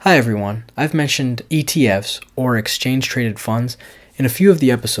Hi everyone, I've mentioned ETFs or exchange traded funds in a few of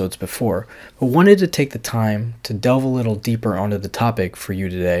the episodes before, but wanted to take the time to delve a little deeper onto the topic for you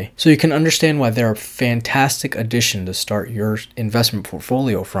today so you can understand why they're a fantastic addition to start your investment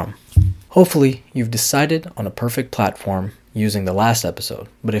portfolio from. Hopefully, you've decided on a perfect platform using the last episode,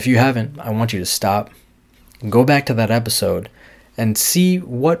 but if you haven't, I want you to stop, go back to that episode, and see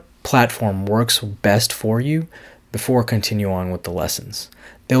what platform works best for you before continue on with the lessons.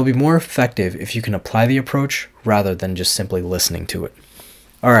 They will be more effective if you can apply the approach rather than just simply listening to it.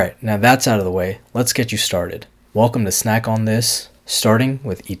 Alright, now that's out of the way, let's get you started. Welcome to Snack on This, starting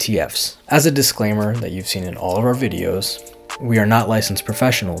with ETFs. As a disclaimer that you've seen in all of our videos, we are not licensed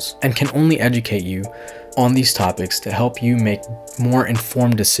professionals and can only educate you on these topics to help you make more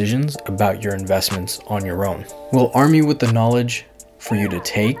informed decisions about your investments on your own. We'll arm you with the knowledge for you to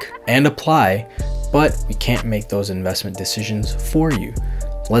take and apply, but we can't make those investment decisions for you.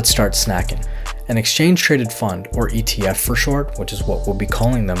 Let's start snacking. An exchange traded fund, or ETF for short, which is what we'll be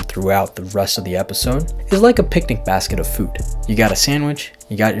calling them throughout the rest of the episode, is like a picnic basket of food. You got a sandwich,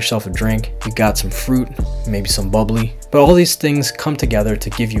 you got yourself a drink, you got some fruit, maybe some bubbly, but all these things come together to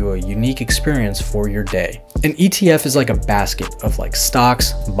give you a unique experience for your day. An ETF is like a basket of like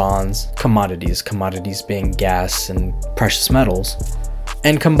stocks, bonds, commodities being gas and precious metals,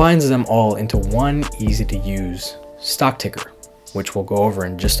 and combines them all into one easy to use stock ticker, which we'll go over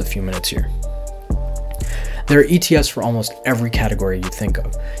in just a few minutes here. There are ETFs for almost every category you think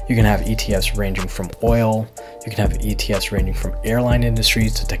of. You can have ETFs ranging from oil, you can have ETFs ranging from airline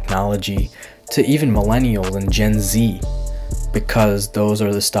industries to technology, to even millennials and Gen Z, because those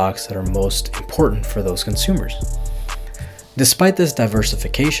are the stocks that are most important for those consumers. Despite this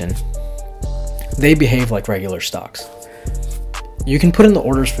diversification, they behave like regular stocks. You can put in the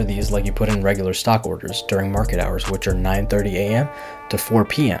orders for these like you put in regular stock orders during market hours, which are 9:30 a.m. to 4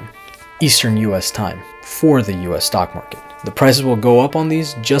 p.m. Eastern US time for the US stock market. The prices will go up on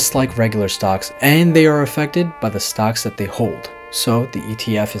these just like regular stocks, and they are affected by the stocks that they hold. So the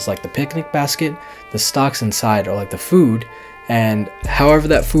ETF is like the picnic basket, the stocks inside are like the food, and however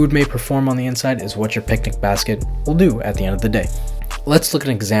that food may perform on the inside is what your picnic basket will do at the end of the day. Let's look at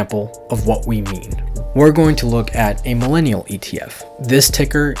an example of what we mean. We're going to look at a millennial ETF. This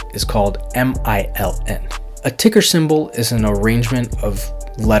ticker is called MILN. A ticker symbol is an arrangement of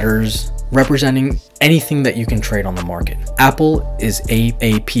letters representing anything that you can trade on the market. Apple is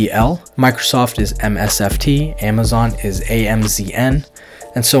AAPL, Microsoft is MSFT, Amazon is AMZN,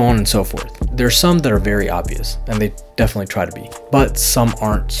 and so on and so forth. There are some that are very obvious, and they definitely try to be, but some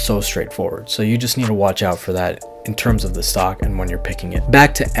aren't so straightforward, so you just need to watch out for that in terms of the stock and when you're picking it.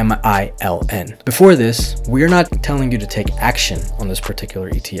 Back to MILN. Before this, we are not telling you to take action on this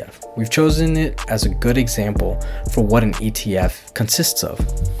particular ETF. We've chosen it as a good example for what an ETF consists of.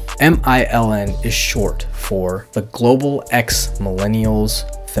 MILN is short for the Global X Millennials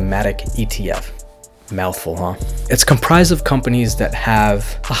Thematic ETF. Mouthful, huh? It's comprised of companies that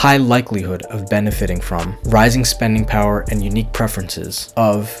have a high likelihood of benefiting from rising spending power and unique preferences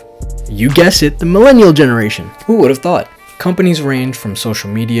of, you guessed it, the millennial generation. Who would have thought? Companies range from social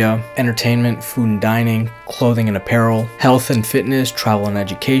media, entertainment, food and dining, clothing and apparel, health and fitness, travel and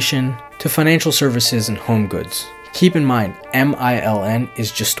education, to financial services and home goods. Keep in mind, MILN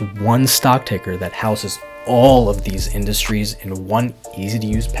is just one stock ticker that houses all of these industries in one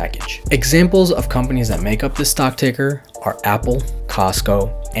easy-to-use package. Examples of companies that make up this stock ticker are Apple,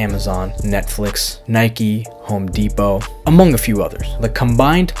 Costco, Amazon, Netflix, Nike, Home Depot, among a few others. The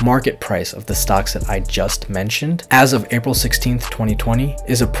combined market price of the stocks that I just mentioned as of April 16th, 2020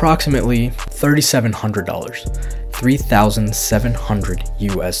 is approximately $3,700,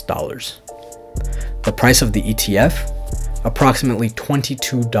 $3,700 US. The price of the ETF, approximately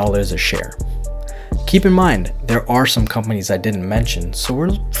 $22 a share. Keep in mind, there are some companies I didn't mention, so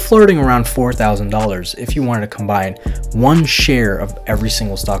we're flirting around $4,000 if you wanted to combine one share of every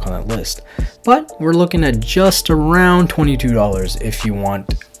single stock on that list. But we're looking at just around $22 if you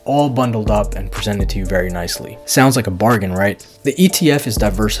want all bundled up and presented to you very nicely. Sounds like a bargain, right? The ETF is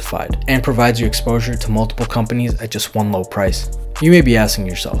diversified and provides you exposure to multiple companies at just one low price. You may be asking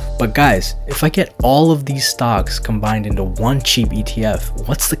yourself, but guys, if I get all of these stocks combined into one cheap ETF,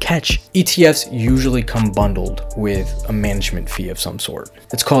 what's the catch? ETFs usually come bundled with a management fee of some sort.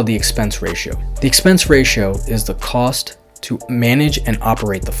 It's called the expense ratio. The expense ratio is the cost to manage and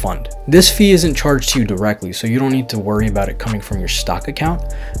operate the fund. This fee isn't charged to you directly, so you don't need to worry about it coming from your stock account,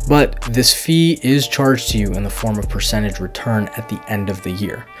 but this fee is charged to you in the form of percentage return at the end of the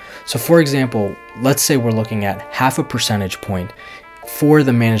year. So for example, let's say we're looking at 0.5 percentage point for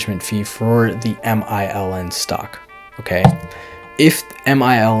the management fee for the MILN stock, okay? If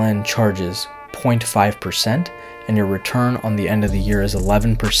MILN charges 0.5% and your return on the end of the year is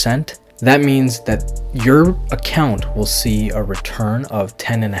 11%, that means that your account will see a return of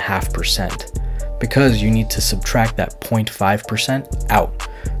 10.5% because you need to subtract that 0.5% out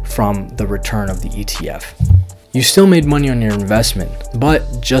from the return of the ETF. You still made money on your investment,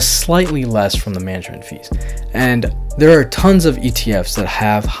 but just slightly less from the management fees. And there are tons of ETFs that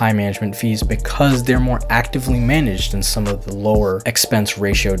have high management fees because they're more actively managed than some of the lower expense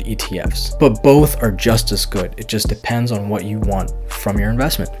ratioed ETFs. But both are just as good. It just depends on what you want from your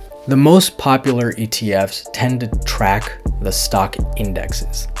investment. The most popular ETFs tend to track the stock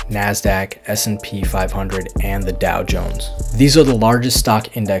indexes: NASDAQ, S&P 500, and the Dow Jones. These are the largest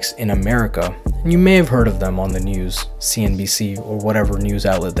stock index in America, and you may have heard of them on the news, CNBC, or whatever news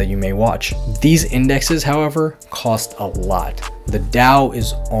outlet that you may watch. These indexes, however, cost a lot. The Dow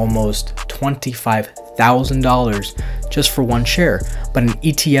is almost $25,000 just for one share, but an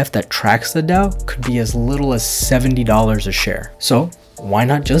ETF that tracks the Dow could be as little as $70 a share. So why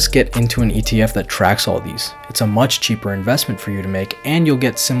not just get into an ETF that tracks all these? It's a much cheaper investment for you to make, and you'll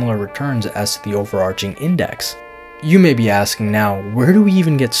get similar returns as to the overarching index. You may be asking now, where do we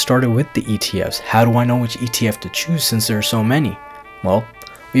even get started with the ETFs? How do I know which ETF to choose since there are so many? Well,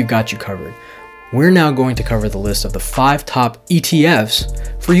 we've got you covered. We're now going to cover the list of the 5 top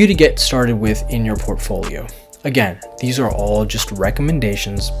ETFs for you to get started with in your portfolio. Again, these are all just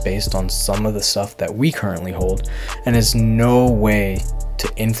recommendations based on some of the stuff that we currently hold, and is no way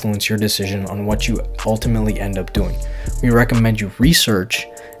to influence your decision on what you ultimately end up doing. We recommend you research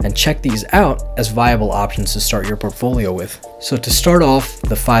and check these out as viable options to start your portfolio with. So to start off,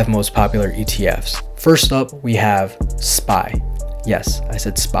 the 5 most popular ETFs. First up, we have SPY. Yes, I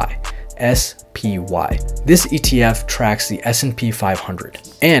said SPY. SPY. This ETF tracks the S&P 500,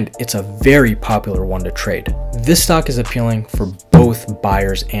 and it's a very popular one to trade. This stock is appealing for both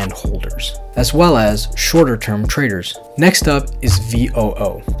buyers and holders, as well as shorter term traders. Next up is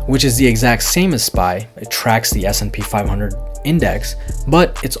VOO, which is the exact same as SPY. It tracks the S&P 500 index,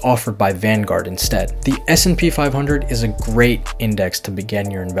 but it's offered by Vanguard instead. The S&P 500 is a great index to begin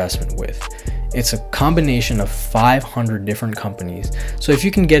your investment with. It's a combination of 500 different companies. So if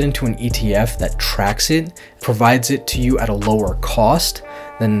you can get into an ETF that tracks it, provides it to you at a lower cost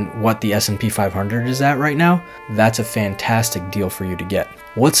than what the S&P 500 is at right now, that's a fantastic deal for you to get.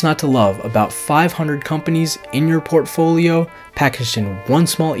 What's not to love about 500 companies in your portfolio packaged in one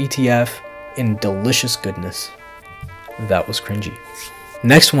small ETF in delicious goodness? That was cringy.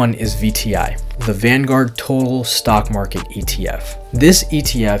 Next one is VTI, the Vanguard Total Stock Market ETF. This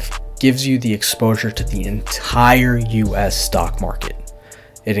ETF gives you the exposure to the entire US stock market.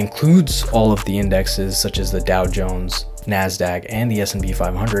 It includes all of the indexes such as the Dow Jones, NASDAQ, and the S&P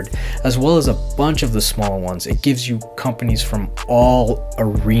 500, as well as a bunch of the smaller ones. It gives you companies from all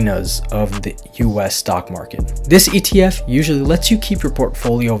arenas of the US stock market. This ETF usually lets you keep your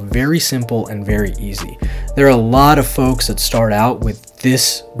portfolio very simple and very easy. There are a lot of folks that start out with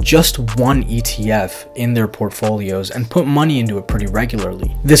this just one ETF in their portfolios and put money into it pretty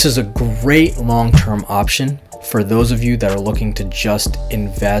regularly. This is a great long-term option for those of you that are looking to just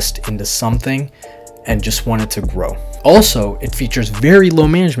invest into something and just want it to grow. Also, it features very low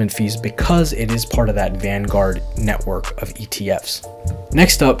management fees because it is part of that Vanguard network of ETFs.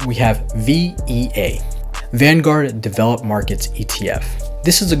 Next up, we have VEA, Vanguard Developed Markets ETF.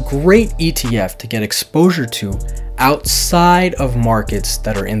 This is a great ETF to get exposure to outside of markets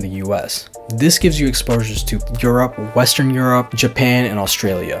that are in the US. This gives you exposures to Europe, Western Europe, Japan, and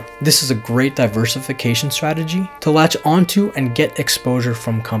Australia. This is a great diversification strategy to latch onto and get exposure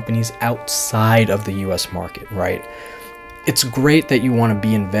from companies outside of the US market, right? It's great that you want to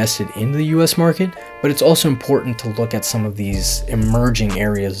be invested in the US market, but it's also important to look at some of these emerging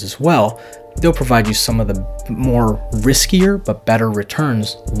areas as well. They'll provide you some of the more riskier but better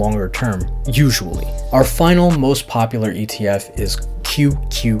returns longer term, usually. Our final most popular ETF is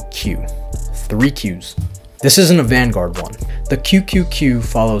QQQ, 3 Qs. This isn't a Vanguard one. The QQQ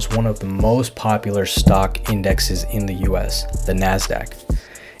follows one of the most popular stock indexes in the US, the NASDAQ.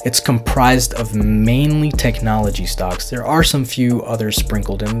 It's comprised of mainly technology stocks. There are some few others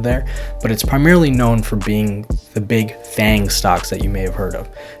sprinkled in there, but it's primarily known for being the big FANG stocks that you may have heard of.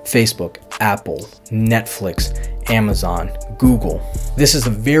 Facebook, Apple, Netflix, Amazon, Google. This is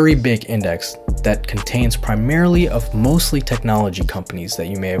a very big index that contains primarily of mostly technology companies that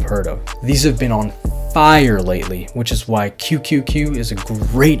you may have heard of. These have been on fire lately, which is why QQQ is a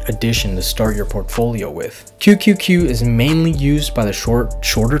great addition to start your portfolio with. QQQ is mainly used by the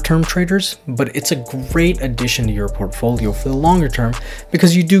shorter term traders, but it's a great addition to your portfolio for the longer term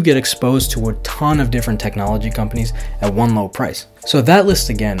because you do get exposed to a ton of different technology companies at one low price. So that list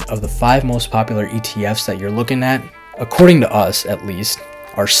again of the 5 most popular ETFs that you're looking at, according to us at least,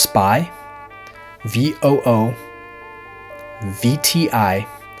 are SPY, VOO, VTI,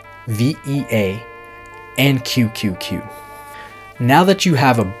 VEA, and QQQ. Now that you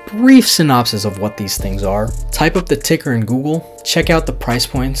have a brief synopsis of what these things are, type up the ticker in Google, check out the price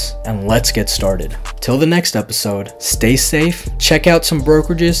points, and let's get started. Till the next episode, stay safe, check out some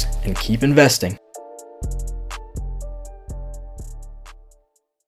brokerages, and keep investing.